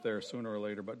there sooner or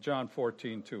later, but John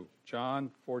 14:2.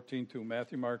 John 14:2.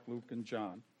 Matthew, Mark, Luke, and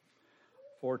John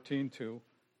 14:2.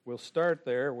 We'll start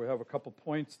there. We'll have a couple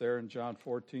points there in John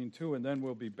 14:2, and then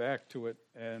we'll be back to it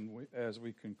as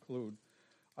we conclude.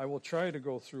 I will try to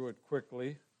go through it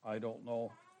quickly. I don't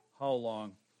know how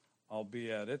long I'll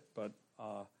be at it, but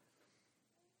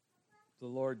the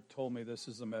Lord told me this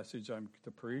is the message I'm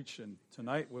to preach, and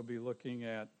tonight we'll be looking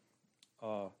at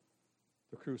the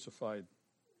crucified,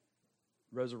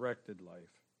 resurrected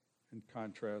life in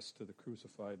contrast to the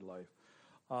crucified life.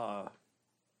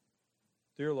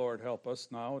 Dear Lord, help us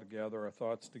now to gather our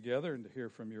thoughts together and to hear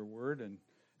from your word, and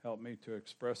help me to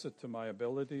express it to my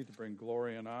ability to bring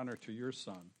glory and honor to your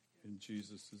Son. In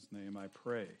Jesus' name I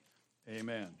pray.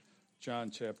 Amen.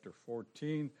 John chapter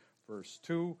 14, verse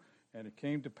 2. And it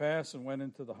came to pass and went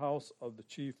into the house of the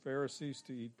chief Pharisees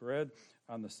to eat bread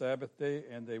on the Sabbath day,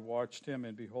 and they watched him,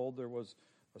 and behold, there was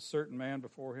a certain man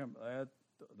before him.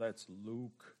 That's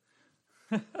Luke.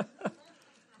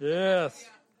 Yes.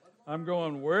 I'm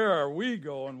going, where are we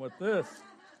going with this?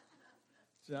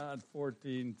 John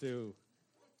 14:2.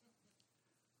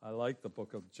 I like the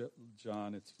book of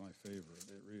John. It's my favorite.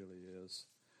 It really is.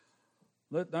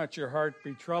 Let not your heart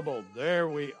be troubled. There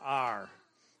we are.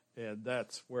 And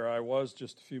that's where I was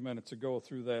just a few minutes ago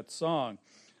through that song.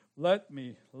 Let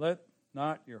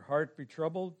not your heart be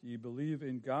troubled. Ye believe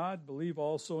in God, believe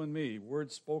also in me.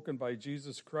 Words spoken by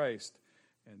Jesus Christ.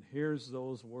 And here's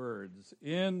those words.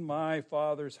 In my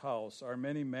Father's house are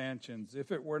many mansions.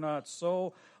 If it were not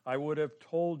so, I would have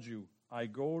told you. I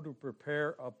go to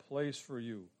prepare a place for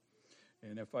you.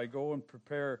 And if I go and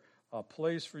prepare a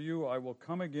place for you, I will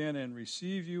come again and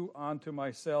receive you unto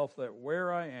myself, that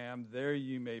where I am, there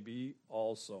ye may be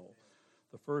also.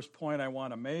 The first point I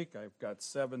want to make, I've got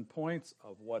 7 points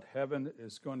of what heaven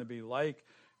is going to be like.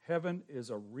 Heaven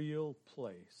is a real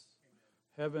place.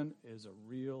 Heaven is a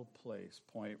real place.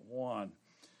 Point 1.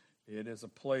 It is a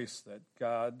place that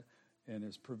God in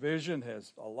his provision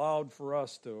has allowed for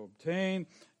us to obtain,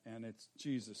 and it's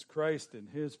Jesus Christ in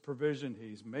his provision.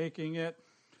 He's making it,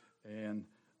 and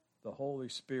the Holy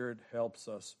Spirit helps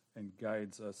us and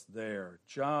guides us there.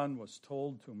 John was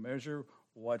told to measure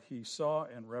what he saw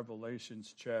in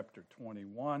Revelations chapter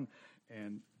 21,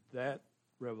 and that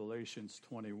Revelations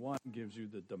 21 gives you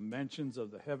the dimensions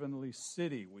of the heavenly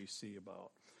city we see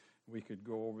about. We could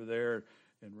go over there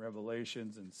in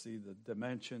Revelations and see the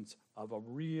dimensions of a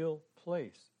real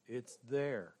place. It's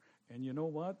there. And you know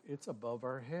what? It's above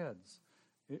our heads.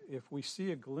 If we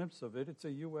see a glimpse of it, it's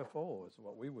a UFO, is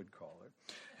what we would call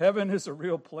it. Heaven is a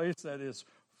real place that is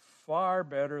far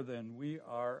better than we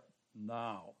are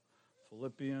now.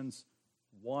 Philippians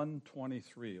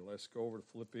 1:23. Let's go over to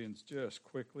Philippians just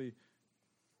quickly.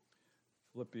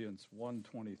 Philippians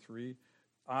 1:23.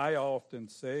 I often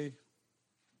say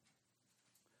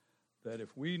that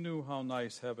if we knew how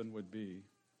nice heaven would be,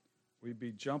 we'd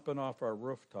be jumping off our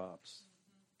rooftops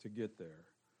to get there,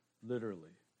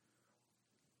 literally.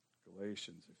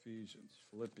 Galatians, Ephesians,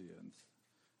 Philippians.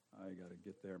 I got to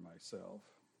get there myself.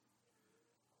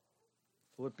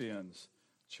 Philippians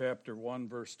chapter 1,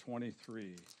 verse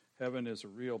 23. Heaven is a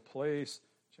real place.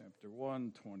 Chapter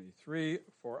 1, 23.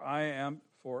 For I am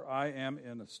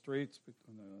in a straits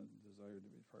between the desire to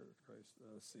be part of Christ.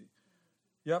 Let's see.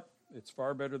 Yep, it's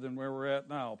far better than where we're at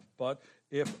now. But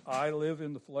if I live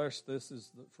in the flesh, this is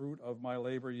the fruit of my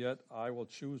labor, yet I will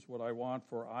choose what I want,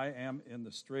 for I am in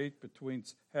the strait between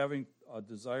having a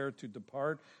desire to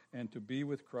depart and to be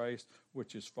with Christ,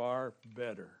 which is far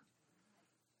better.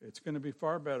 It's going to be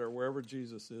far better wherever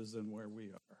Jesus is than where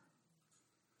we are.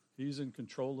 He's in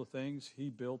control of things.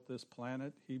 He built this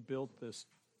planet. He built this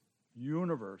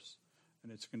universe,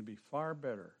 and it's going to be far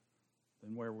better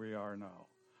than where we are now.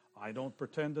 I don't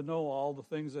pretend to know all the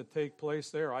things that take place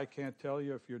there. I can't tell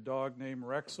you if your dog named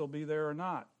Rex will be there or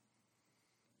not.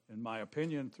 In my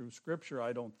opinion, through Scripture,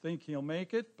 I don't think he'll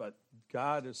make it, but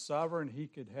God is sovereign. He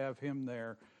could have him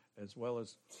there as well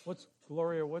as,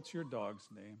 Gloria, what's your dog's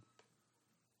name?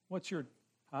 What's your,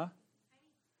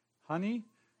 Honey?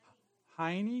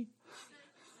 Heine?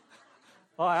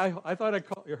 Oh, I thought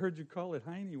I heard you call it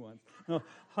Heine once. No,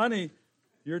 Honey,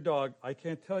 your dog, I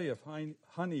can't tell you if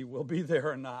Honey will be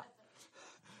there or not.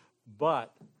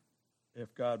 But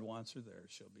if God wants her there,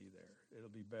 she'll be there. It'll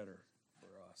be better for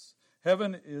us.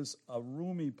 Heaven is a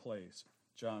roomy place.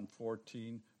 John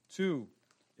 14:2.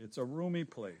 It's a roomy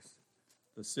place.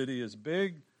 The city is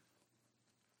big,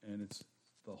 and it's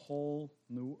the whole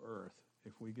new earth.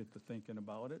 If we get to thinking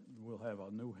about it, we'll have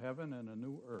a new heaven and a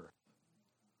new earth.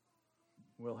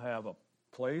 We'll have a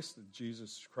place that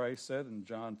Jesus Christ said in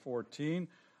John 14,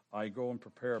 I go and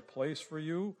prepare a place for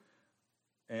you.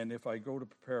 And if I go to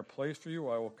prepare a place for you,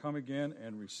 I will come again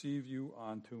and receive you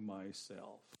unto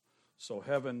myself. So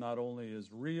heaven not only is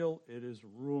real, it is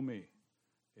roomy.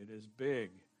 It is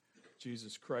big.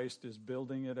 Jesus Christ is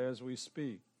building it as we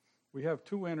speak. We have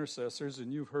two intercessors,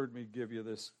 and you've heard me give you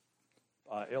this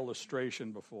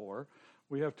illustration before.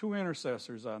 We have two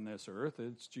intercessors on this earth.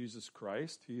 It's Jesus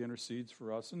Christ. He intercedes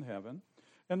for us in heaven.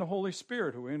 And the Holy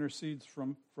Spirit, who intercedes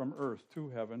from earth to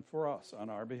heaven for us on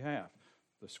our behalf.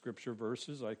 The scripture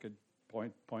verses, I could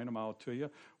point them out to you.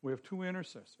 We have two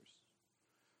intercessors.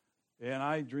 And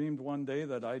I dreamed one day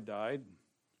that I died,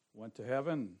 went to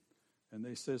heaven, and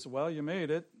they says, well, you made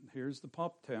it. Here's the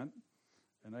pump tent.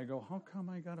 And I go, how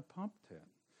come I got a pump tent?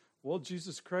 Well,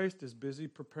 Jesus Christ is busy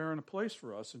preparing a place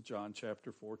for us in John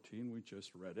chapter 14. We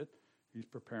just read it. He's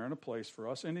preparing a place for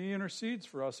us, and he intercedes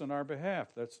for us on our behalf.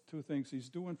 That's the two things he's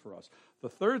doing for us. The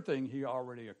third thing he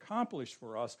already accomplished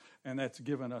for us, and that's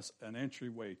given us an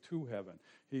entryway to heaven.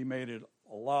 He made it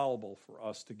allowable for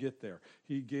us to get there.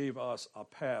 He gave us a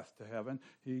path to heaven.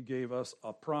 He gave us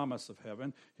a promise of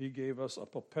heaven. He gave us a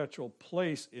perpetual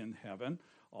place in heaven.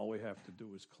 All we have to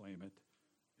do is claim it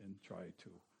and try to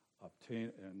obtain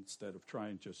it instead of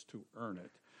trying just to earn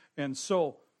it. And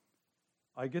so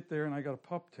I get there and I got a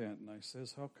pup tent, and I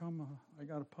says, how come I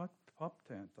got a pup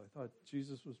tent? I thought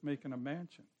Jesus was making a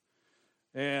mansion.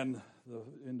 And the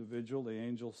individual, the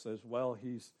angel, says, well,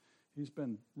 he's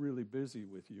been really busy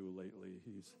with you lately.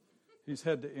 He's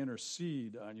had to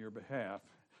intercede on your behalf,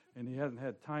 and he hasn't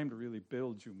had time to really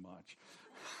build you much.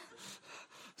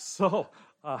 So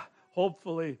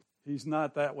hopefully he's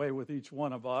not that way with each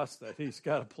one of us, that he's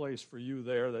got a place for you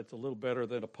there that's a little better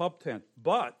than a pup tent.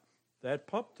 But that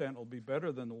pup tent will be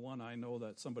better than the one I know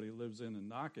that somebody lives in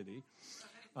Knockety.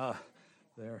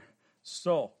 There.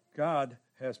 So God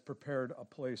has prepared a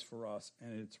place for us,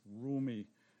 and it's roomy,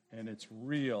 and it's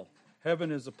real.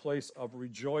 Heaven is a place of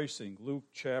rejoicing. Luke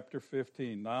chapter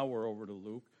 15. Now we're over to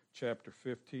Luke chapter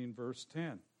 15, verse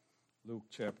 10. Luke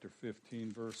chapter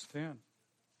 15, verse 10.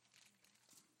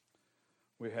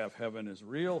 We have heaven is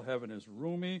real, heaven is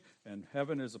roomy, and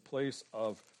heaven is a place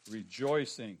of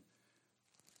rejoicing.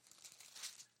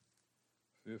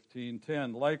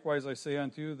 15:10. Likewise I say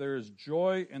unto you, there is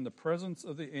joy in the presence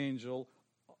of the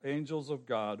angels of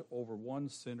God over one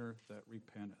sinner that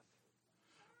repenteth.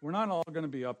 We're not all going to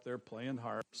be up there playing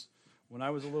harps. When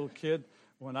I was a little kid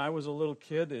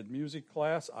in music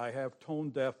class, I have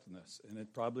tone deafness, and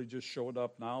it probably just showed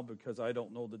up now because I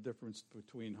don't know the difference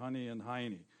between honey and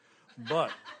hiney.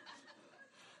 But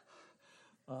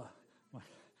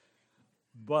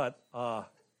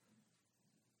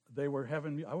they were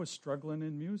having, I was struggling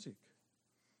in music.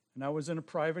 And I was in a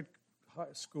private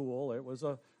school. It was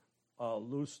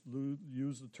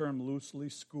use the term loosely,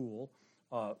 school,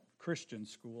 Christian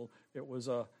school. It was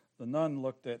the nun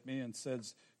looked at me and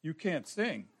says, you can't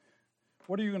sing.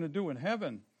 What are you going to do in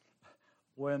heaven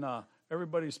when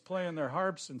everybody's playing their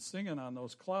harps and singing on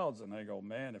those clouds? And I go,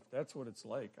 man, if that's what it's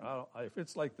like, if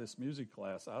it's like this music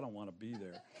class, I don't want to be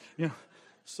there.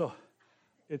 So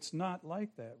it's not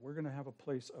like that. We're going to have a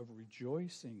place of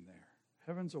rejoicing there.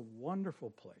 Heaven's a wonderful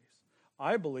place.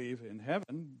 I believe in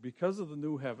heaven, because of the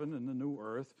new heaven and the new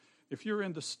earth, if you're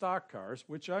into stock cars,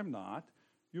 which I'm not,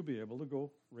 you'll be able to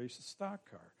go race a stock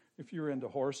car. If you're into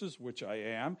horses, which I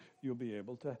am, you'll be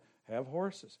able to have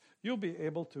horses. You'll be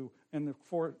able to, and of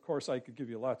course I could give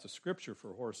you lots of scripture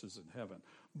for horses in heaven,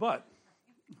 but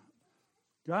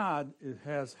God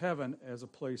has heaven as a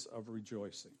place of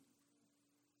rejoicing.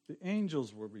 The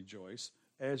angels will rejoice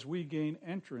as we gain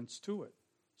entrance to it.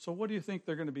 So what do you think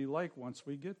they're going to be like once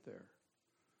we get there?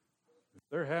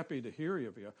 They're happy to hear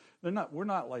of you. We're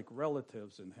not like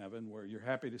relatives in heaven where you're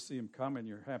happy to see them come and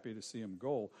you're happy to see them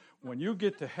go. When you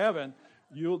get to heaven,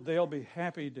 they'll be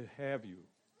happy to have you.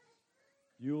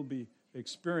 You'll be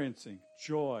experiencing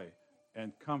joy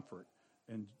and comfort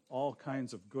and all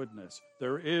kinds of goodness.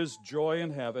 There is joy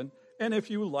in heaven. And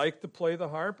if you like to play the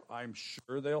harp, I'm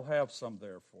sure they'll have some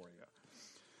there for you.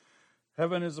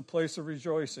 Heaven is a place of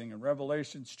rejoicing. In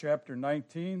Revelation chapter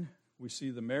 19, we see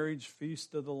the marriage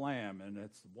feast of the Lamb, and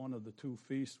it's one of the two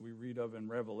feasts we read of in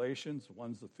Revelations.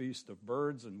 One's the Feast of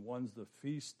Birds, and one's the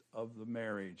Feast of the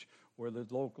Marriage, where the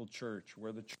local church,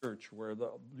 where the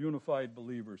unified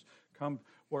believers come,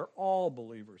 where all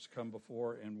believers come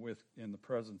before and in the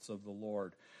presence of the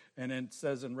Lord. And it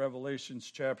says in Revelations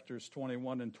chapters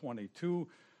 21 and 22,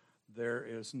 there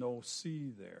is no sea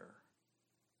there.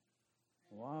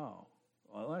 Wow.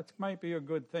 Well, that might be a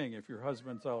good thing. If your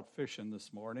husband's out fishing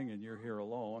this morning and you're here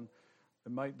alone,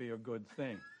 it might be a good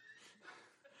thing.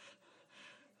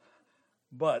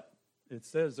 But it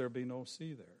says there'll be no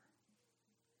sea there.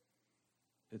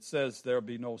 It says there'll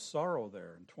be no sorrow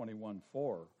there in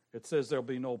 21:4. It says there'll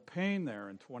be no pain there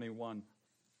in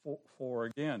 21:4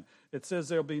 again. It says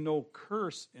there'll be no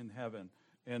curse in heaven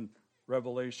in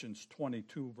Revelations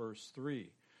 22, verse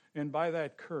 3. And by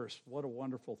that curse, what a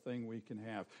wonderful thing we can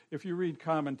have. If you read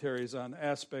commentaries on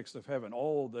aspects of heaven,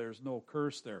 there's no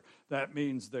curse there. That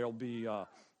means there'll be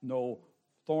no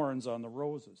thorns on the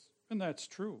roses. And that's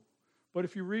true. But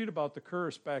if you read about the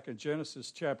curse back in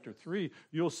Genesis chapter 3,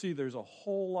 you'll see there's a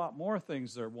whole lot more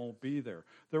things there won't be there.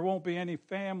 There won't be any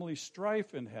family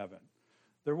strife in heaven.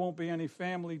 There won't be any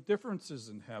family differences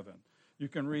in heaven. You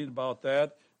can read about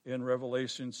that in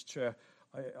Revelations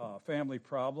family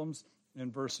problems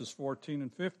in verses 14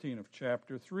 and 15 of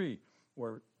chapter 3,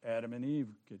 where Adam and Eve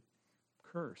get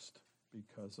cursed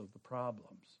because of the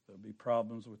problems. There'll be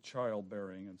problems with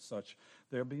childbearing and such.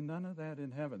 There'll be none of that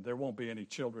in heaven. There won't be any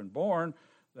children born.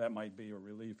 That might be a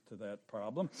relief to that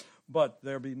problem. But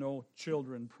there'll be no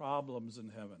children problems in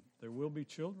heaven. There will be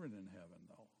children in heaven,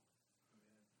 though.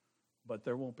 But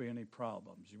there won't be any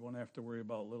problems. You won't have to worry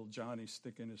about little Johnny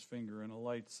sticking his finger in a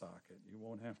light socket. You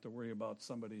won't have to worry about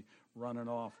somebody running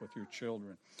off with your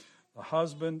children. The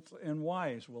husbands and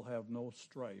wives will have no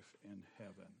strife in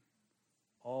heaven.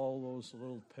 All those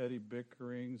little petty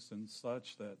bickerings and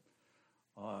such that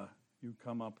you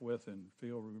come up with and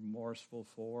feel remorseful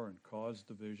for and cause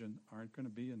division aren't going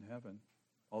to be in heaven,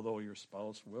 although your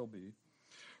spouse will be.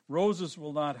 Roses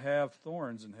will not have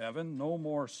thorns in heaven. No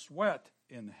more sweat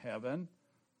in heaven.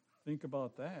 Think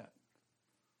about that.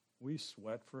 We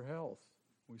sweat for health.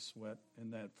 We sweat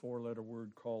in that four-letter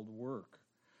word called work.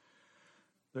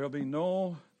 There'll be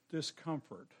no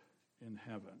discomfort in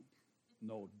heaven.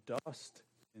 No dust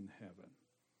in heaven.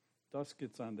 Dust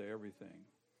gets onto everything.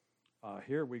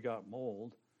 Here we got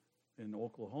mold. In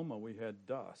Oklahoma we had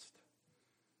dust.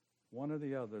 One or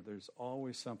the other, there's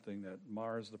always something that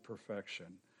mars the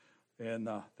perfection. And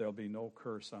there'll be no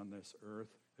curse on this earth.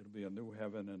 It'll be a new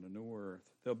heaven and a new earth.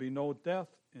 There'll be no death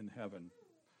in heaven.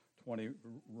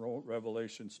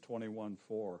 Revelations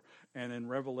 21:4. And in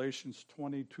Revelations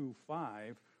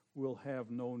 22:5, we'll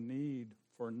have no need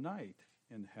for night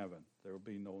in heaven. There will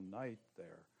be no night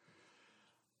there.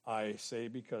 I say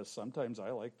because sometimes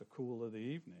I like the cool of the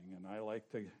evening, and I like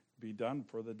to be done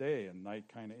for the day, and night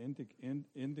kind of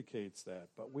indicates that.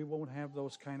 But we won't have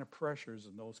those kind of pressures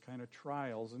and those kind of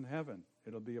trials in heaven.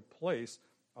 It'll be a place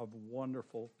of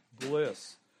wonderful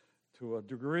bliss to a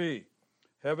degree.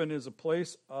 Heaven is a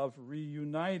place of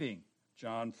reuniting.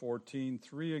 John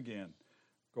 14:3 again.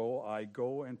 I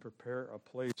go and prepare a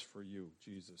place for you,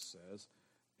 Jesus says.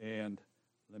 And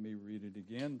let me read it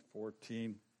again,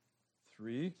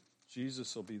 14:3.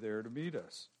 Jesus will be there to meet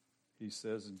us. He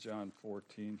says in John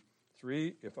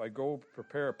 14:3, if I go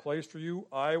prepare a place for you,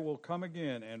 I will come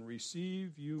again and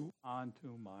receive you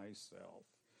unto myself.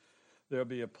 There'll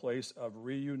be a place of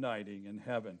reuniting in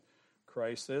heaven.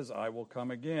 Christ says, I will come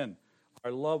again.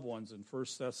 Our loved ones in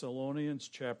 1 Thessalonians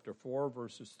chapter 4,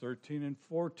 verses 13 and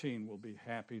 14 will be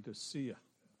happy to see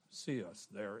us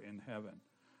there in heaven.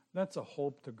 That's a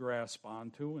hope to grasp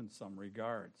onto in some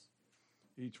regards.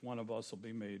 Each one of us will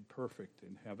be made perfect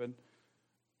in heaven.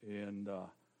 And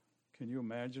can you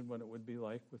imagine what it would be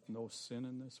like with no sin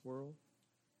in this world?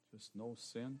 Just no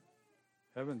sin?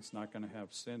 Heaven's not going to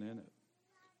have sin in it.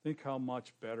 Think how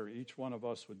much better each one of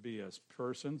us would be as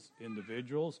persons,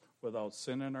 individuals, without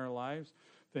sin in our lives.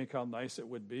 Think how nice it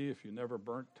would be if you never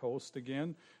burnt toast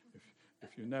again,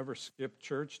 if you never skipped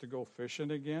church to go fishing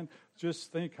again.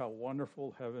 Just think how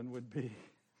wonderful heaven would be.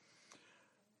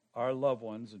 Our loved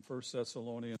ones in 1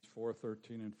 Thessalonians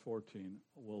 4:13 and 14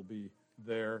 will be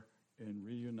there in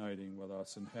reuniting with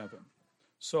us in heaven.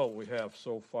 So we have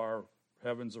so far,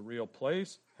 heaven's a real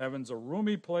place, heaven's a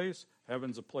roomy place,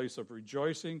 heaven's a place of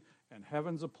rejoicing, and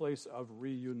heaven's a place of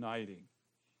reuniting.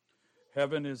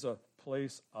 Heaven is a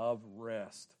place of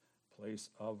rest, place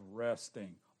of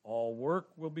resting. All work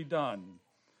will be done.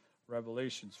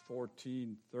 Revelations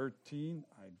 14:13.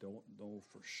 I don't know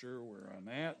for sure where I'm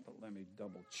at, but let me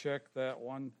double check that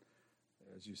one.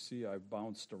 As you see, I've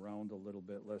bounced around a little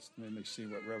bit. Let me see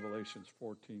what Revelations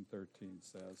 14:13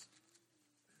 says.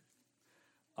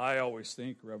 I always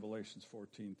think Revelations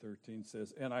 14:13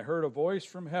 says, and I heard a voice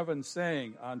from heaven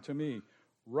saying unto me,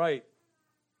 write,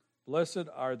 blessed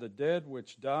are the dead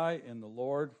which die in the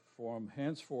Lord from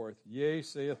henceforth. Yea,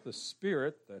 saith the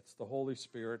Spirit, that's the Holy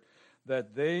Spirit,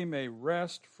 that they may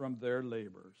rest from their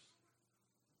labors.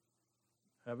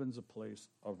 Heaven's a place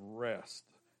of rest,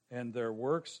 and their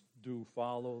works do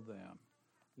follow them.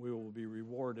 We will be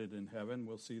rewarded in heaven.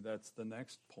 We'll see that's the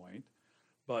next point.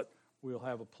 But we'll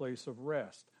have a place of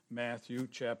rest. Matthew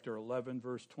chapter 11,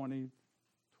 verse 20,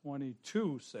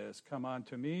 22 says, "Come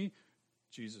unto me."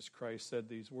 Jesus Christ said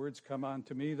these words, "Come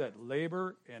unto me that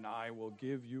labor, and I will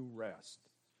give you rest."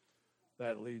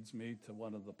 That leads me to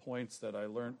one of the points that I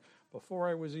learned before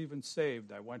I was even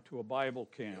saved. I went to a Bible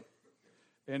camp,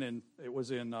 and it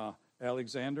was in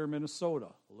Alexander,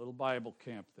 Minnesota, a little Bible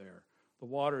camp there. The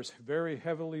water's very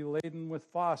heavily laden with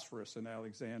phosphorus in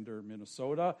Alexander,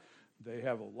 Minnesota. They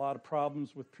have a lot of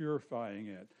problems with purifying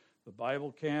it. The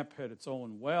Bible camp had its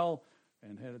own well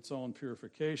and had its own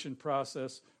purification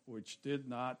process, which did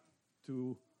not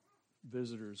do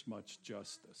visitors much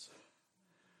justice.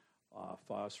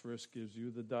 Phosphorus gives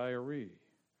you the diarrhea.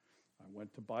 I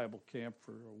went to Bible camp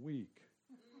for a week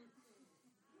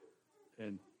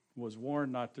and was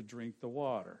warned not to drink the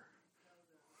water.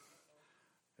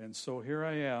 And so here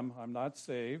I am. I'm not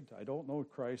saved. I don't know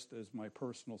Christ as my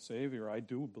personal Savior. I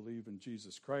do believe in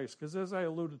Jesus Christ because, as I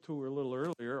alluded to a little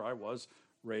earlier, I was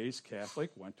raised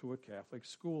Catholic, went to a Catholic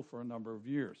school for a number of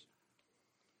years.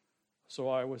 So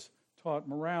I was taught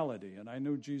morality, and I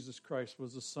knew Jesus Christ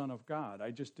was the Son of God. I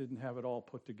just didn't have it all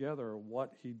put together,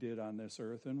 what he did on this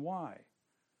earth and why.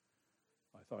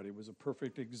 I thought he was a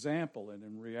perfect example, and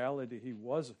in reality he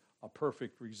was a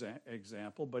perfect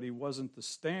example, but he wasn't the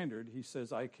standard. He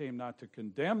says, "I came not to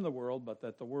condemn the world, but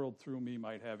that the world through me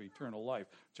might have eternal life."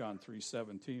 John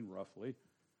 3:17, roughly.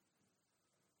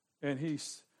 And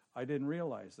I didn't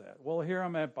realize that. Well, here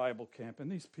I'm at Bible camp,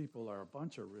 and these people are a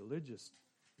bunch of religious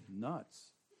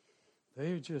nuts.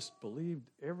 They just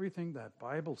believed everything that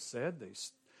Bible said.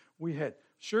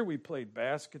 We played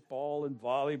basketball and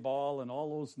volleyball and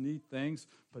all those neat things,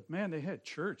 but man, they had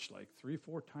church like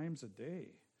 3-4 times a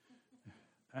day.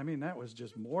 I mean, that was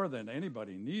just more than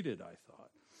anybody needed, I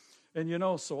thought. And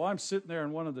so I'm sitting there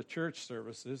in one of the church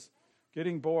services,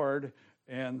 getting bored,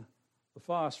 and the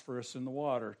phosphorus in the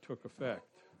water took effect.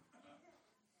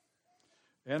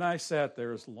 And I sat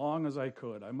there as long as I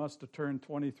could. I must have turned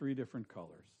 23 different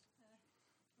colors.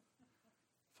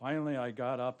 Finally, I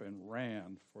got up and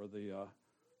ran for the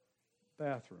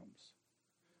bathrooms.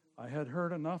 I had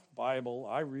heard enough Bible.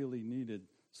 I really needed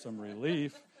some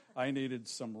relief. I needed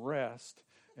some rest.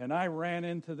 And I ran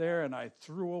into there, and I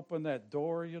threw open that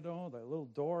door, that little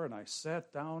door, and I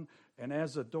sat down. And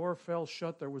as the door fell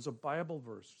shut, there was a Bible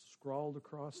verse scrawled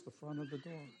across the front of the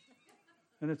door.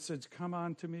 And it says, "Come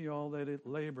unto me, all that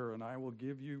labor, and I will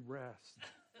give you rest."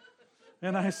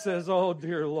 And I says, "Oh,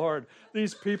 dear Lord,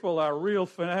 these people are real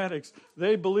fanatics.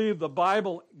 They believe the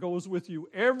Bible goes with you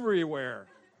everywhere."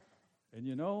 And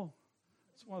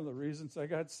it's one of the reasons I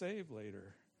got saved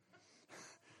later.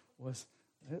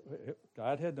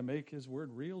 God had to make his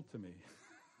word real to me.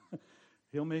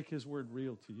 He'll make his word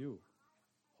real to you.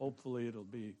 Hopefully it'll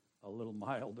be a little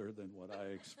milder than what I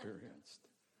experienced.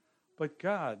 But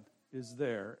God is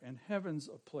there, and heaven's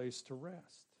a place to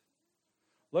rest.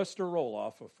 Lester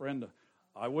Roloff, a friend,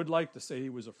 I would like to say he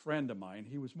was a friend of mine.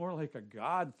 He was more like a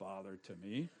godfather to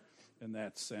me in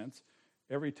that sense.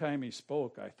 Every time he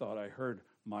spoke, I thought I heard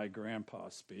my grandpa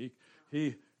speak.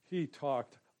 He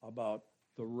talked about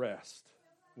the rest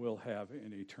we'll have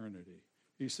in eternity.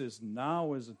 He says,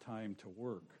 now is the time to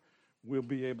work. We'll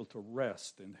be able to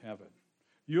rest in heaven.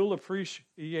 You'll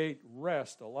appreciate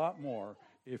rest a lot more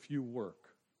if you work.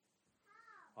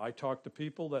 I talk to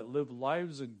people that live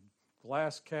lives in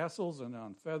glass castles and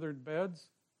on feathered beds,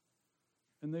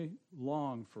 and they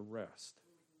long for rest.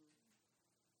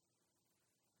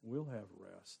 We'll have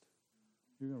rest.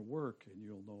 You're going to work and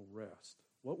you'll know rest.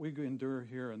 What we endure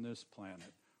here on this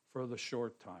planet for the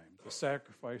short time, the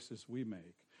sacrifices we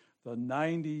make, the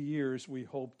 90 years we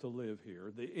hope to live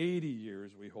here, the 80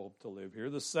 years we hope to live here,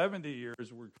 the 70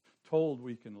 years we're told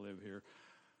we can live here,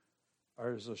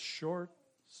 is a short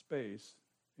space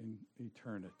in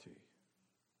eternity.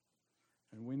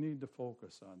 And we need to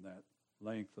focus on that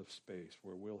length of space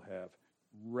where we'll have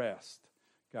rest.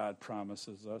 God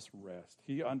promises us rest.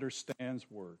 He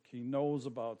understands work. He knows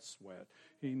about sweat.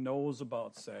 He knows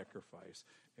about sacrifice.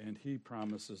 And he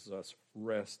promises us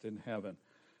rest in heaven.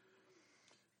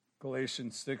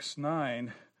 Galatians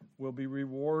 6:9 will be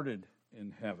rewarded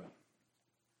in heaven.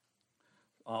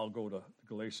 I'll go to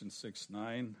Galatians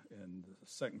 6:9, and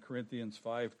 2 Corinthians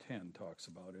 5:10 talks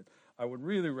about it. I would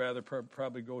really rather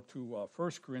probably go to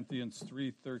 1 Corinthians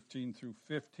 3:13 through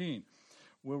 15.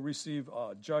 We'll receive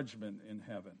judgment in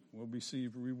heaven. We'll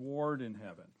receive reward in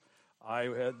heaven. I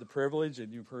had the privilege,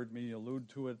 and you've heard me allude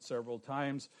to it several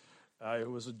times, I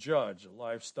was a judge, a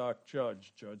livestock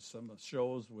judge, judged some of the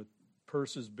shows with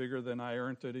purses bigger than I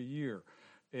earned it a year.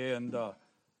 And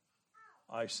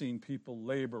I've seen people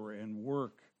labor and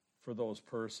work for those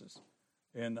purses.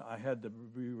 And I had to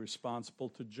be responsible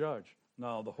to judge.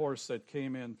 Now, the horse that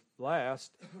came in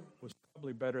last was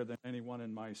probably better than anyone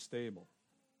in my stable.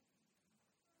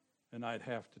 And I'd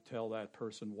have to tell that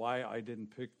person why I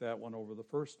didn't pick that one over the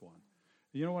first one.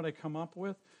 You know what I come up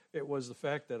with? It was the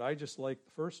fact that I just liked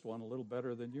the first one a little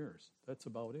better than yours. That's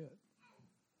about it.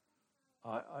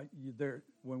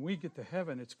 When we get to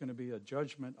heaven, it's going to be a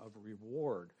judgment of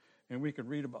reward. And we can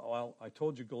read about, well, I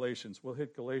told you Galatians. We'll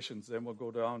hit Galatians, then we'll go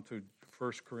down to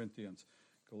 1 Corinthians.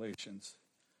 Galatians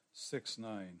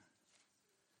 6:9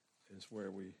 is where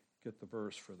we get the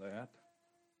verse for that.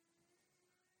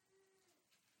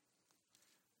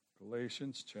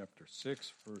 Galatians chapter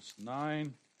 6, verse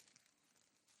 9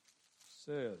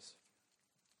 says,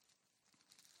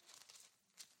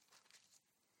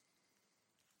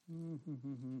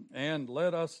 and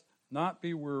let us not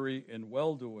be weary in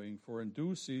well-doing, for in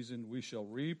due season we shall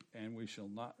reap, and we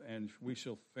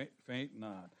shall faint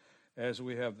not. As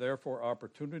we have therefore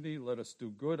opportunity, let us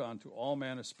do good unto all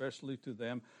men, especially to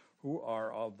them who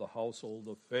are of the household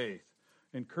of faith,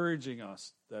 encouraging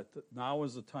us that now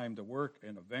is the time to work,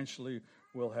 and eventually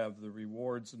we'll have the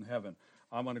rewards in heaven.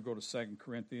 I'm going to go to 2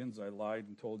 Corinthians. I lied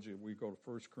and told you we go to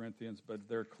 1 Corinthians, but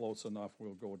they're close enough.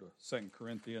 We'll go to 2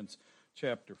 Corinthians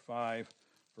chapter 5,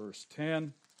 verse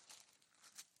 10.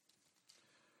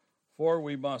 For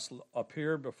we must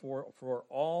appear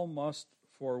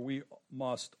we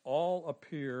must all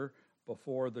appear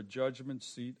before the judgment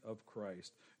seat of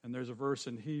Christ. And there's a verse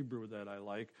in Hebrew that I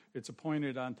like. It's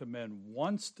appointed unto men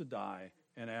once to die,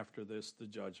 and after this the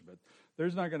judgment.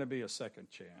 There's not going to be a second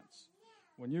chance.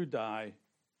 When you die,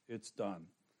 it's done.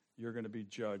 You're going to be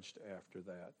judged after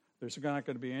that. There's not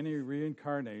going to be any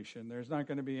reincarnation. There's not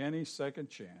going to be any second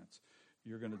chance.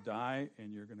 You're going to die,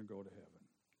 and you're going to go to heaven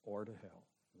or to hell.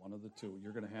 One of the two.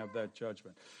 You're going to have that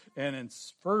judgment. And in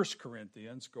 1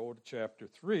 Corinthians, go to chapter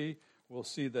 3, we'll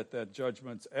see that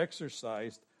judgment's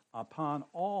exercised upon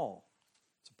all.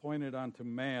 It's appointed unto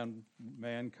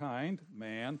mankind,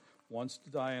 man, wants to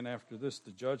die, and after this,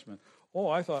 the judgment. Oh,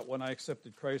 I thought when I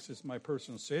accepted Christ as my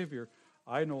personal Savior,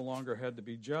 I no longer had to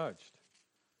be judged.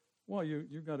 Well,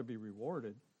 you've got to be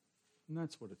rewarded, and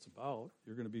that's what it's about.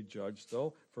 You're going to be judged,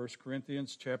 though. 1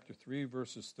 Corinthians chapter 3,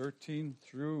 verses 13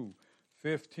 through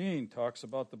 15 talks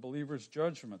about the believer's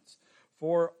judgments.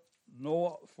 For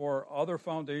other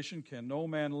foundation can no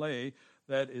man lay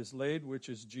that is laid, which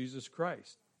is Jesus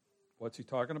Christ. What's he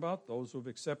talking about? Those who have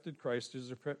accepted Christ as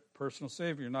their personal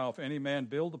Savior. Now, if any man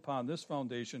build upon this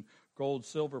foundation gold,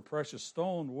 silver, precious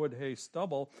stone, wood, hay,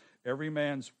 stubble, every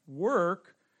man's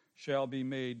work shall be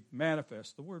made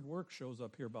manifest. The word work shows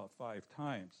up here about 5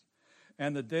 times.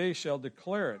 And the day shall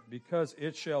declare it, because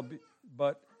it shall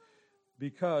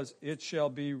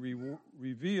be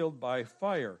revealed by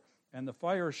fire, and the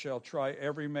fire shall try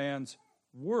every man's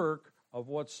work of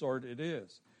what sort it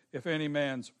is. If any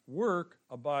man's work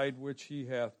abide which he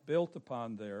hath built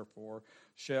upon, therefore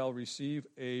shall receive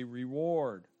a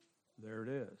reward. There it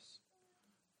is.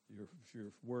 Your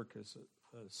work is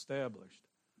established.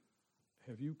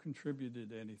 Have you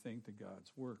contributed anything to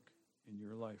God's work in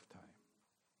your lifetime?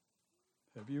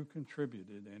 Have you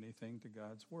contributed anything to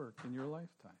God's work in your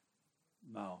lifetime?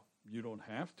 Now, you don't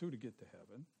have to get to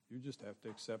heaven. You just have to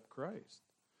accept Christ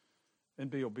and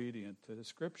be obedient to the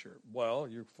Scripture. Well,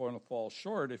 you're going to fall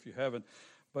short if you haven't,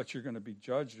 but you're going to be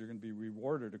judged. You're going to be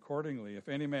rewarded accordingly. If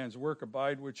any man's work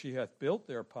abide which he hath built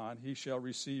thereupon, he shall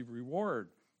receive reward.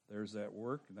 There's that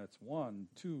work, and that's 1,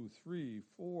 2, 3,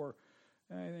 4.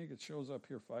 I think it shows up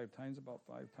here 5 times, about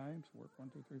 5 times. Work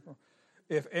 1, 2, 3, 4.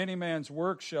 If any man's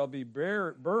work shall be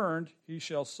burned, he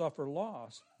shall suffer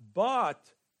loss.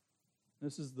 But,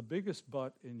 this is the biggest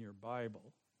but in your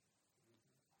Bible,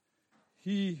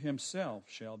 he himself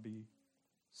shall be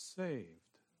saved.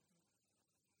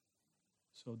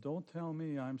 So don't tell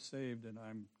me I'm saved and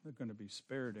I'm going to be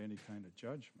spared any kind of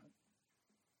judgment.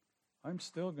 I'm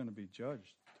still going to be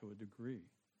judged to a degree.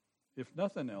 If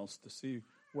nothing else, to see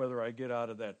whether I get out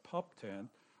of that pup tent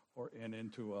and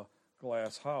into a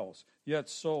glass house, yet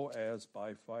so as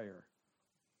by fire.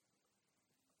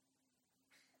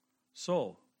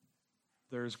 So,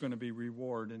 there's going to be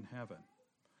reward in heaven.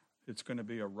 It's going to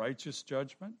be a righteous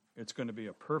judgment, it's going to be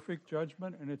a perfect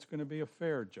judgment, and it's going to be a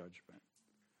fair judgment.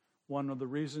 One of the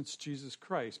reasons Jesus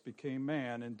Christ became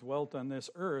man and dwelt on this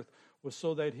earth was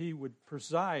so that he would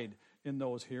preside in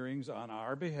those hearings on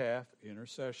our behalf,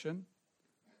 intercession,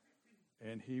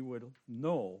 and he would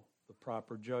know the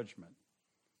proper judgment.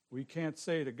 We can't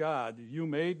say to God, you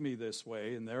made me this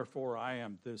way, and therefore I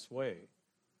am this way.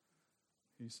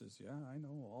 He says, yeah, I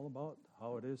know all about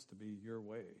how it is to be your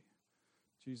way.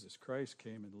 Jesus Christ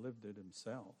came and lived it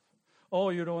himself. Oh,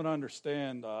 you don't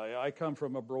understand. I come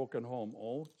from a broken home.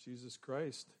 Oh, Jesus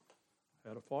Christ,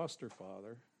 had a foster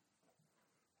father.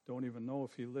 Don't even know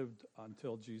if he lived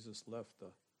until Jesus left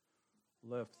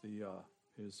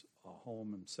his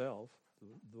home himself.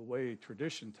 The way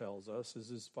tradition tells us is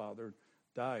his father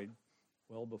died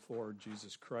well before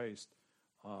Jesus Christ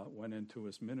went into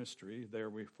his ministry.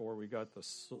 Before we got the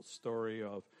story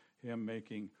of him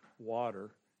making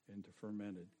water into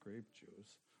fermented grape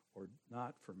juice, or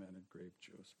not fermented grape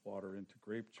juice, water into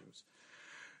grape juice.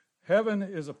 Heaven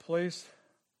is a place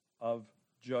of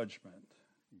judgment.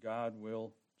 God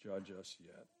will judge us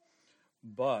yet.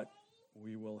 But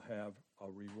we will have a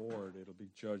reward. It'll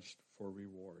be judged for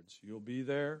rewards. You'll be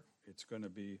there. It's going to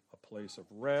be a place of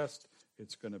rest.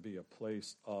 It's going to be a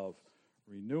place of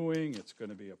renewing. It's going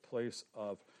to be a place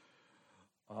of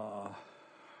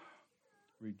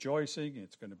rejoicing.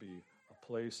 It's going to be a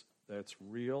place that's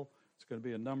real. It's going to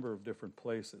be a number of different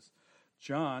places.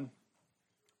 John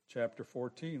chapter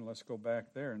 14, let's go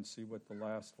back there and see what the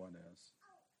last one is.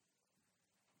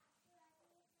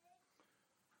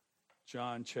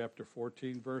 John chapter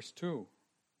 14, verse 2.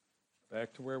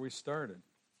 Back to where we started.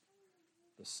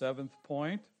 The seventh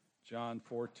point, John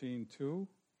 14, 2.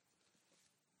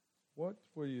 What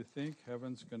do you think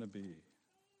heaven's going to be?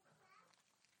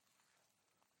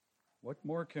 What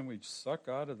more can we suck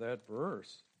out of that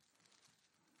verse?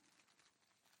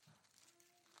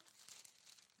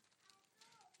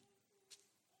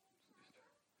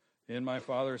 In my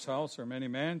Father's house are many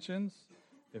mansions.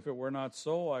 If it were not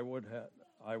so, I would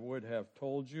have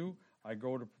told you. I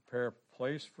go to prepare a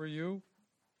place for you.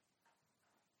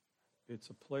 It's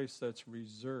a place that's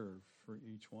reserved for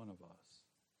each one of us.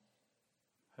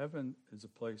 Heaven is a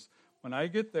place. When I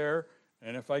get there,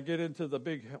 and if I get into the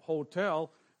big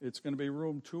hotel, it's going to be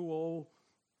room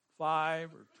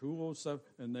 205 or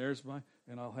 207,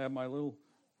 and I'll have my little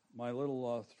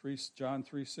John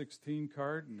 3:16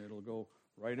 card, and it'll go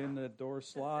right in that door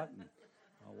slot, and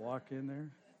I'll walk in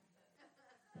there.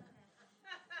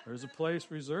 There's a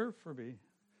place reserved for me.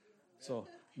 So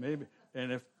maybe,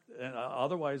 and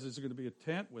otherwise there's going to be a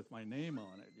tent with my name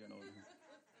on it,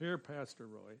 Here, Pastor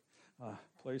Roy,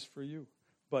 place for you.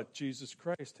 But Jesus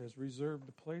Christ has reserved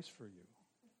a place for you.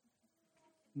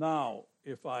 Now,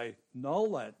 if I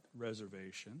null that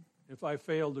reservation, if I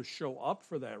fail to show up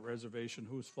for that reservation,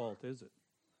 whose fault is it?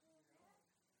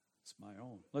 It's my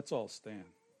own. Let's all stand.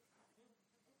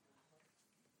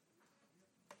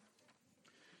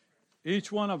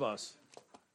 Each one of us